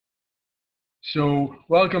So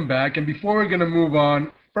welcome back. And before we're going to move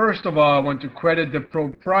on, first of all, I want to credit the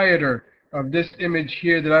proprietor of this image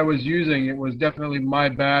here that I was using. It was definitely my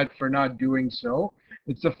bad for not doing so.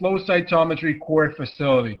 It's the flow cytometry core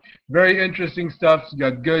facility. Very interesting stuff. It's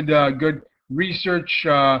got good research,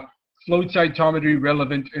 flow cytometry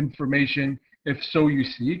relevant information, if so you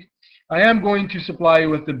seek. I am going to supply you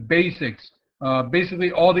with the basics,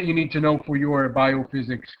 basically all that you need to know for your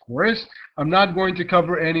biophysics course. I'm not going to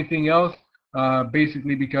cover anything else,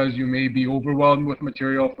 basically because you may be overwhelmed with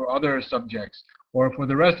material for other subjects or for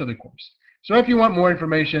the rest of the course. So if you want more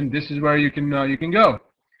information, this is where you can go.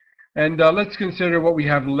 And let's consider what we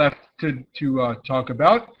have left to talk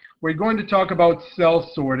about. We're going to talk about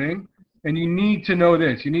cell sorting, and you need to know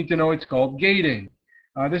this. You need to know it's called gating.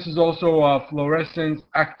 This is also fluorescence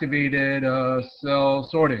activated cell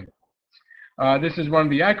sorting. This is one of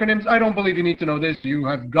the acronyms. I don't believe you need to know this. You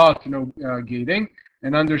have got to know gating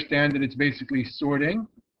and understand that it's basically sorting.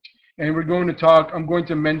 And we're going to talk, I'm going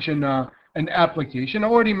to mention an application. I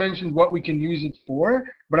already mentioned what we can use it for,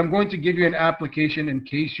 but I'm going to give you an application in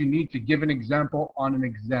case you need to give an example on an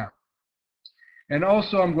exam. And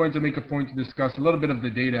also I'm going to make a point to discuss a little bit of the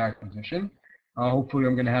data acquisition. Hopefully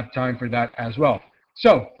I'm going to have time for that as well.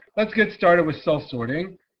 So let's get started with cell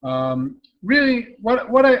sorting. Really,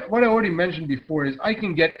 what I already mentioned before is I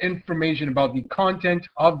can get information about the content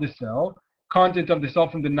of the cell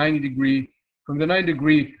from the 90 degree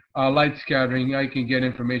light scattering. I can get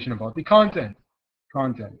information about the content.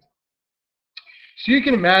 So you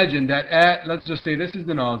can imagine that let's just say this is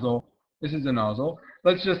the nozzle. Let's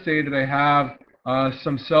just say that I have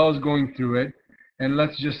some cells going through it, and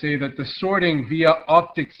let's just say that the sorting via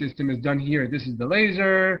optic system is done here. This is the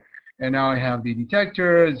laser. And now I have the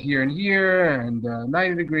detectors here and here, and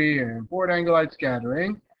 90 degree and forward angle light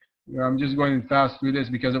scattering. I'm just going fast through this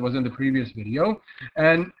because it was in the previous video.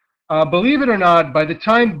 And believe it or not, by the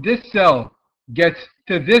time this cell gets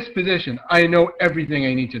to this position, I know everything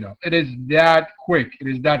I need to know. It is that quick.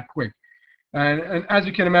 And as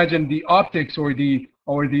you can imagine, the optics or the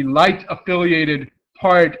light affiliated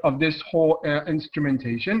part of this whole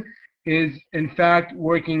instrumentation is in fact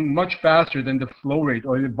working much faster than the flow rate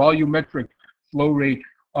or the volumetric flow rate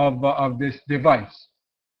of this device.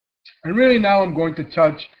 And really now I'm going to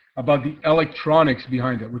touch about the electronics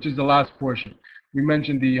behind it, which is the last portion. We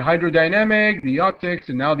mentioned the hydrodynamic, the optics,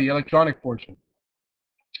 and now the electronic portion.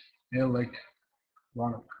 The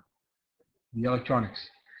electronics.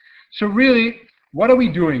 So really, what are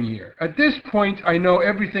we doing here? At this point, I know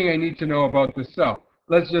everything I need to know about the cell.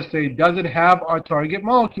 Let's just say, does it have our target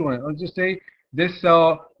molecule in it? Let's just say this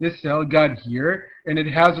cell got here, and it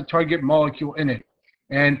has a target molecule in it.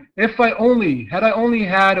 And if I only had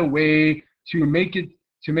a way to make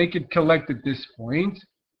it collect at this point,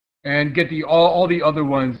 and get all the other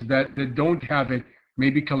ones that don't have it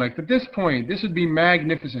maybe collect at this point, this would be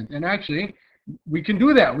magnificent. And actually, we can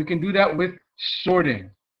do that. We can do that with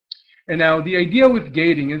sorting. And now the idea with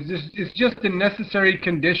gating is just the necessary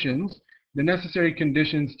conditions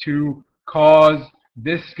to cause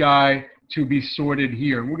this guy to be sorted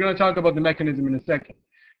here. We're going to talk about the mechanism in a second.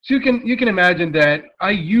 So you can imagine that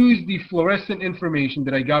I use the fluorescent information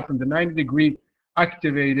that I got from the 90 degree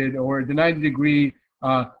activated or the 90 degree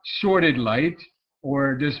sorted light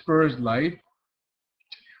or dispersed light,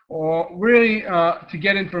 or really to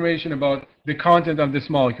get information about the content of this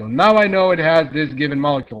molecule. Now I know it has this given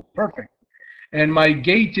molecule. Perfect. And my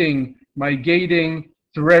gating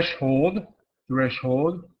threshold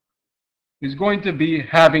is going to be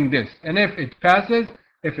having this. And if it passes,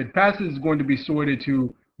 it's going to be sorted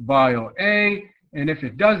to vial A. And if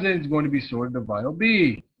it doesn't, it's going to be sorted to vial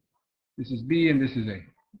B. This is B and this is A.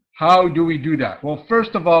 How do we do that? Well,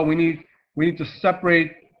 first of all, we need to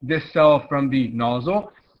separate this cell from the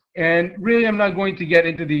nozzle. And really, I'm not going to get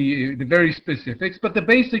into the very specifics, but the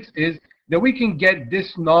basics is that we can get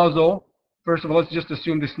this nozzle. First of all, let's just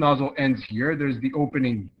assume this nozzle ends here. There's the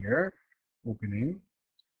opening here,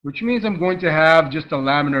 which means I'm going to have just a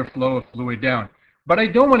laminar flow of fluid down. But I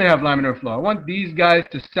don't want to have laminar flow. I want these guys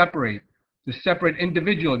to separate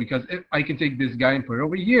individually, because if I can take this guy and put it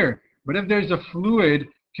over here. But if there's a fluid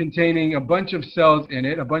containing a bunch of cells in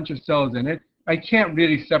it, I can't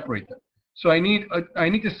really separate them. So I need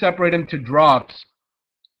to separate them to drops.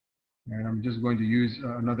 And I'm just going to use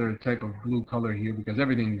another type of blue color here because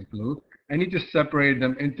everything is blue. I need to separate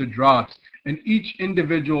them into drops, and each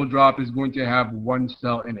individual drop is going to have one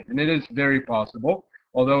cell in it. And it is very possible,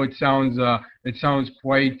 although it sounds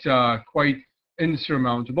quite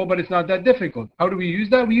insurmountable, but it's not that difficult. How do we use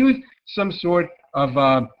that? We use some sort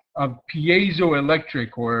of piezoelectric,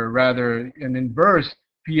 or rather an inverse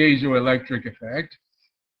piezoelectric effect,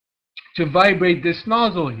 to vibrate this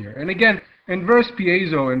nozzle here. And again, inverse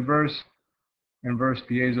piezoelectric,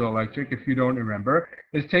 if you don't remember,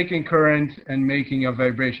 is taking current and making a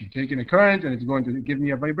vibration. Taking a current and it's going to give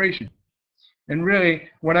me a vibration. And really,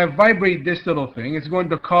 when I vibrate this little thing, it's going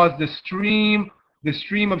to cause the stream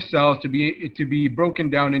of cells to be broken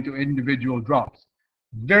down into individual drops.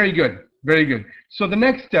 Very good, very good. So the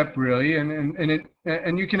next step really,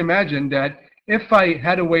 and you can imagine that if I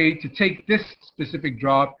had a way to take this specific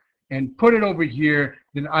drop and put it over here,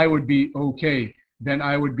 then I would be okay. Then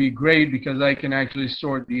I would be great because I can actually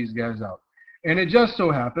sort these guys out. And it just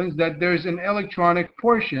so happens that there's an electronic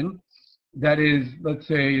portion that is, let's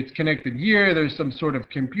say it's connected here. There's some sort of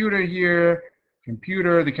computer here.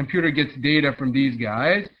 The computer gets data from these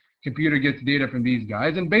guys.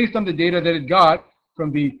 And based on the data that it got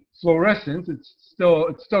from the fluorescence, it's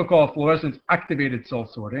still called fluorescence activated cell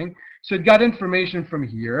sorting. So it got information from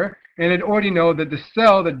here, and it already know that the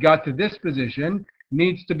cell that got to this position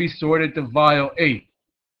needs to be sorted to vial A.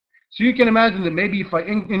 So you can imagine that maybe if I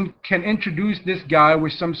can introduce this guy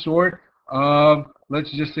with some sort of,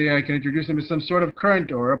 let's just say I can introduce him with some sort of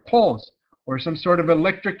current or a pulse or some sort of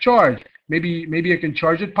electric charge. Maybe I can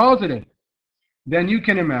charge it positive. Then you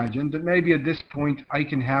can imagine that maybe at this point I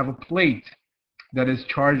can have a plate that is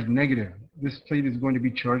charged negative. This plate is going to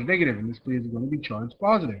be charged negative, and this plate is going to be charged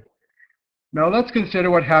positive. Now let's consider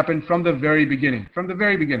what happened from the very beginning.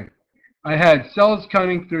 I had cells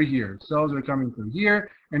coming through here. Cells are coming through here,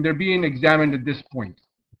 and they're being examined at this point.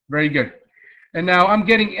 Very good. And now I'm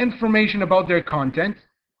getting information about their content,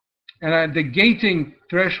 and the gating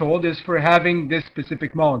threshold is for having this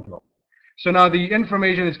specific molecule. So now the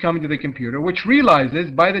information is coming to the computer, which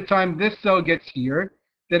realizes by the time this cell gets here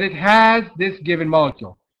that it has this given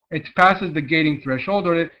molecule. It passes the gating threshold,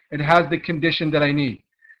 or it has the condition that I need.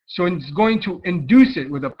 So it's going to induce it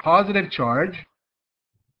with a positive charge.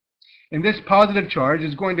 And this positive charge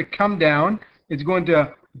is going to come down. It's going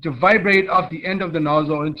to vibrate off the end of the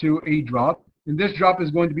nozzle into a drop. And this drop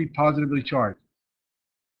is going to be positively charged.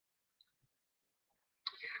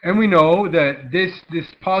 And we know that this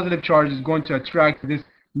positive charge is going to attract this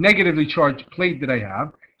negatively charged plate that I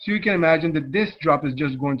have. So you can imagine that this drop is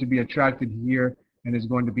just going to be attracted here and is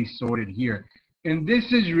going to be sorted here. And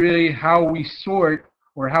this is really how we sort,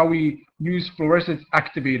 or how we use fluorescence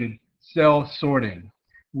activated cell sorting.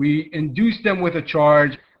 We induce them with a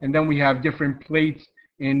charge, and then we have different plates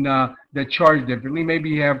that charge differently. Maybe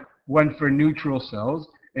you have one for neutral cells,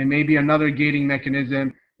 and maybe another gating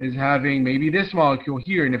mechanism is having maybe this molecule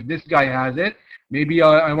here. And if this guy has it, maybe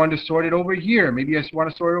I want to sort it over here. Maybe I want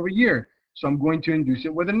to sort it over here. So I'm going to induce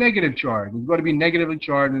it with a negative charge. It's going to be negatively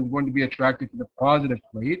charged, and it's going to be attracted to the positive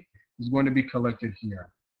plate. It's going to be collected here.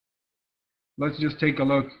 Let's just take a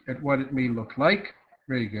look at what it may look like.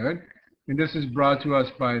 Very good. And this is brought to us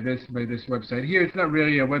by this website here. It's not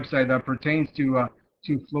really a website that pertains to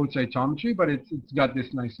flow cytometry, but it's got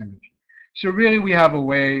this nice image. So really, we have a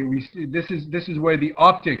way. This is where the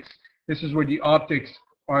optics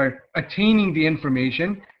are attaining the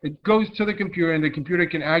information. It goes to the computer, and the computer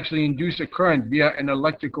can actually induce a current via an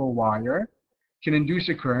electrical wire. Can induce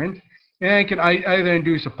a current, and it can either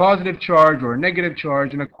induce a positive charge or a negative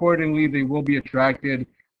charge, and accordingly they will be attracted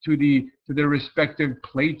to the respective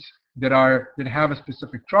plates that have a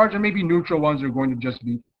specific charge, and maybe neutral ones are going to just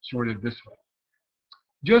be sorted this way.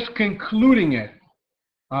 Just concluding it,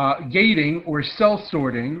 gating or cell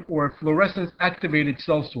sorting or fluorescence activated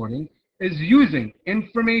cell sorting is using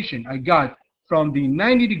information I got from the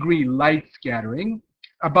 90-degree light scattering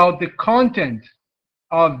about the content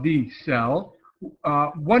of the cell,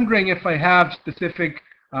 wondering if I have specific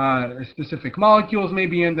molecules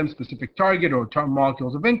maybe in them, specific target or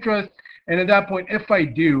molecules of interest. And at that point, if I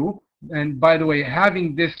do, and by the way,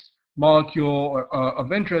 having this molecule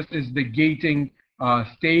of interest is the gating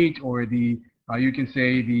state, or you can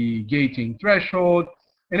say the gating threshold.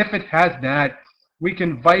 And if it has that, we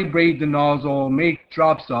can vibrate the nozzle, make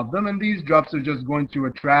drops of them, and these drops are just going to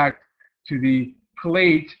attract to the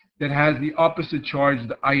plate that has the opposite charge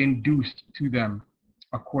that I induced to them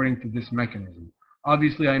according to this mechanism.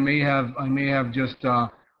 Obviously, I may have just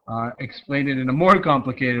explained it in a more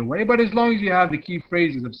complicated way, but as long as you have the key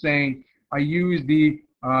phrases of saying, I use the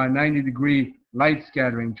 90-degree light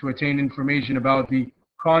scattering to attain information about the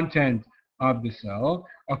content of the cell.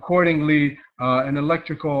 Accordingly, an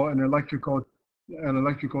electrical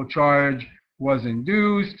charge was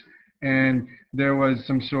induced, and there was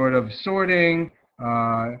some sort of sorting.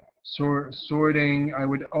 Sorting. I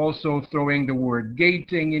would also throw in the word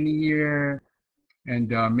gating in here,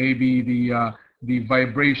 and maybe the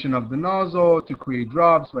vibration of the nozzle to create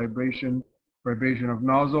drops. Vibration of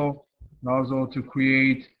nozzle to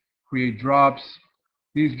create create drops.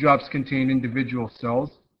 These drops contain individual cells.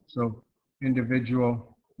 So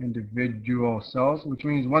individual cells, which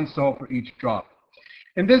means one cell for each drop.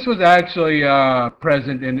 And this was actually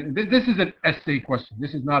present in, this is an essay question.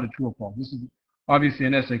 This is not a true or false. This is obviously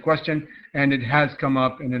an essay question, and it has come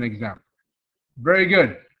up in an exam. Very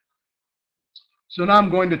good. So now I'm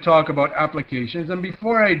going to talk about applications. And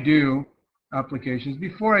before I do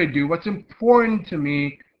what's important to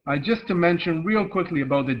me, just to mention real quickly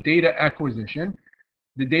about the data acquisition.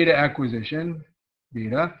 The data acquisition,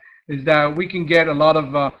 is that we can get a lot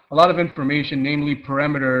of information, namely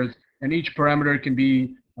parameters, and each parameter can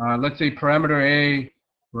be, let's say parameter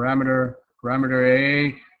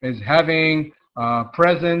A is having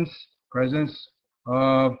presence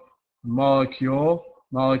of molecule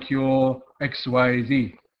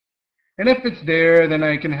XYZ. And if it's there, then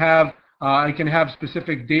I can have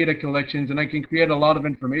specific data collections, and I can create a lot of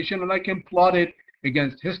information, and I can plot it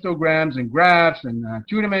against histograms and graphs and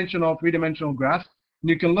two-dimensional, three-dimensional graphs.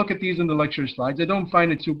 And you can look at these in the lecture slides. I don't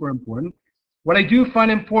find it super important. What I do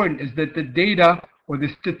find important is that the data or the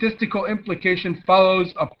statistical implication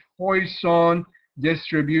follows a Poisson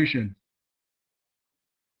distribution.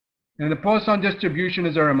 And the Poisson distribution,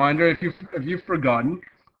 as a reminder, if you've forgotten,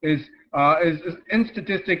 is in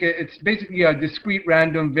statistics, it's basically a discrete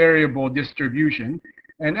random variable distribution.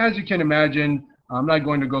 And as you can imagine, I'm not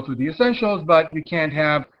going to go through the essentials, but you can't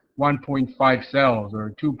have 1.5 cells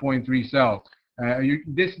or 2.3 cells.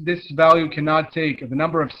 This value cannot take, the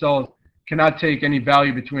number of cells cannot take any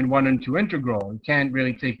value between 1 and 2 integral. It can't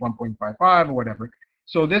really take 1.55 or whatever.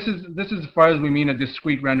 So this is as far as we mean a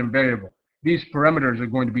discrete random variable. These parameters are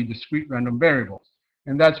going to be discrete random variables.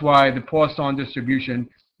 And that's why the Poisson distribution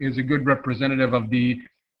is a good representative of the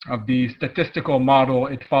statistical model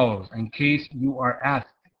it follows, in case you are asked.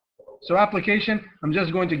 So application, I'm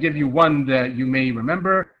just going to give you one that you may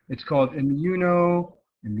remember. It's called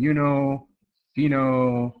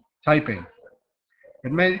immunophenotyping.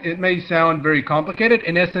 It may sound very complicated.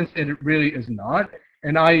 In essence, it really is not.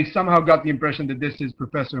 And I somehow got the impression that this is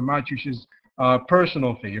Professor Matush's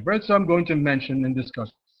personal favorite, so I'm going to mention and discuss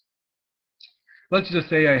this. Let's just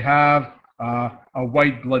say I have a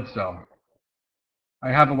white blood cell. I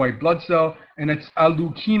have a white blood cell, and it's a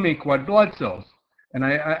leukemic white blood cells. And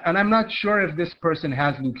I'm not sure if this person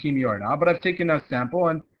has leukemia or not, but I've taken a sample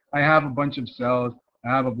and I have a bunch of cells. I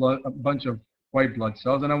have a bunch of white blood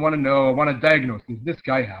cells, and I want to diagnose, does this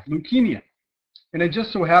guy have leukemia? And it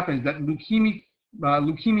just so happens that leukemic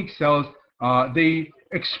cells, they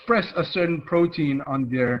express a certain protein on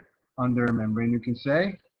their membrane, you can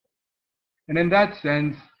say. And in that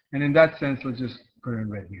sense, let's just put it in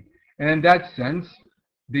red here. And in that sense,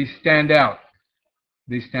 they stand out.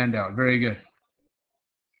 They stand out. Very good.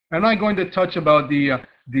 I'm not going to touch about the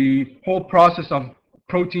whole process of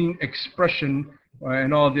protein expression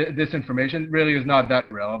and all this information. It really is not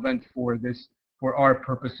that relevant for our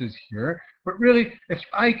purposes here. But really, if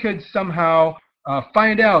I could somehow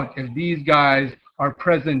find out if these guys are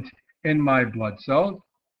present in my blood cells,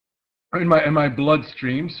 or in my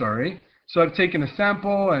bloodstream, sorry. So I've taken a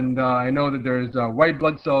sample, and I know that there's white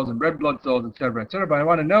blood cells and red blood cells, etc., etc. But I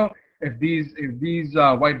want to know if these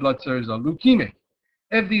white blood cells are leukemic.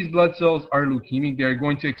 If these blood cells are leukemic, they're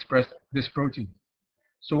going to express this protein.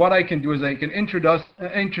 So what I can do is I can introduce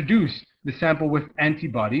the sample with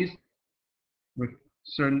antibodies, with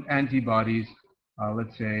certain antibodies,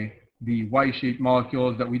 let's say the Y-shaped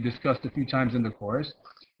molecules that we discussed a few times in the course.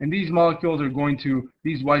 And these molecules are going to,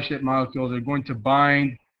 these Y-shaped molecules are going to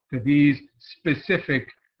bind to these specific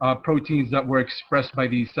proteins that were expressed by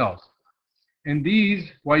these cells. And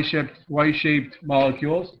these Y-shaped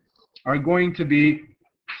molecules are going to be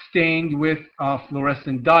stained with a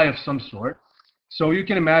fluorescent dye of some sort. So you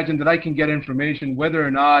can imagine that I can get information whether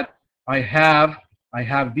or not I have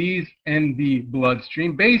these in the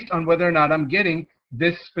bloodstream based on whether or not I'm getting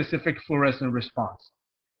this specific fluorescent response.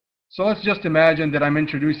 So let's just imagine that I'm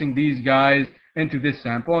introducing these guys into this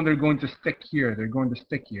sample, and they're going to stick here. They're going to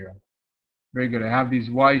stick here. Very good. I have these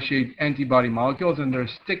Y-shaped antibody molecules, and they're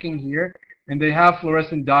sticking here, and they have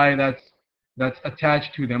fluorescent dye that's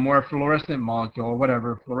attached to them, or a fluorescent molecule, or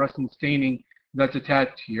whatever, fluorescent staining that's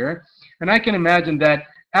attached here. And I can imagine that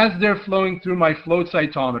as they're flowing through my flow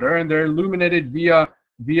cytometer and they're illuminated via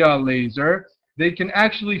laser, they can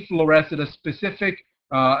actually fluoresce at a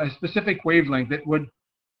specific wavelength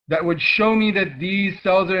that would show me that these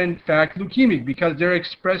cells are in fact leukemic, because they're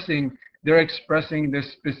expressing this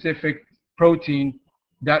specific protein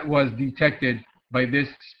that was detected by this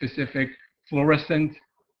specific fluorescent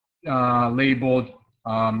labeled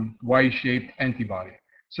Y-shaped antibody.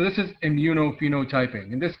 So this is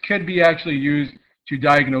immunophenotyping, and this could be actually used to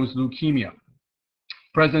diagnose leukemia,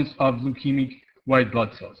 presence of leukemic white blood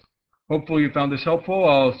cells. Hopefully you found this helpful.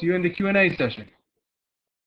 I'll see you in the Q&A session.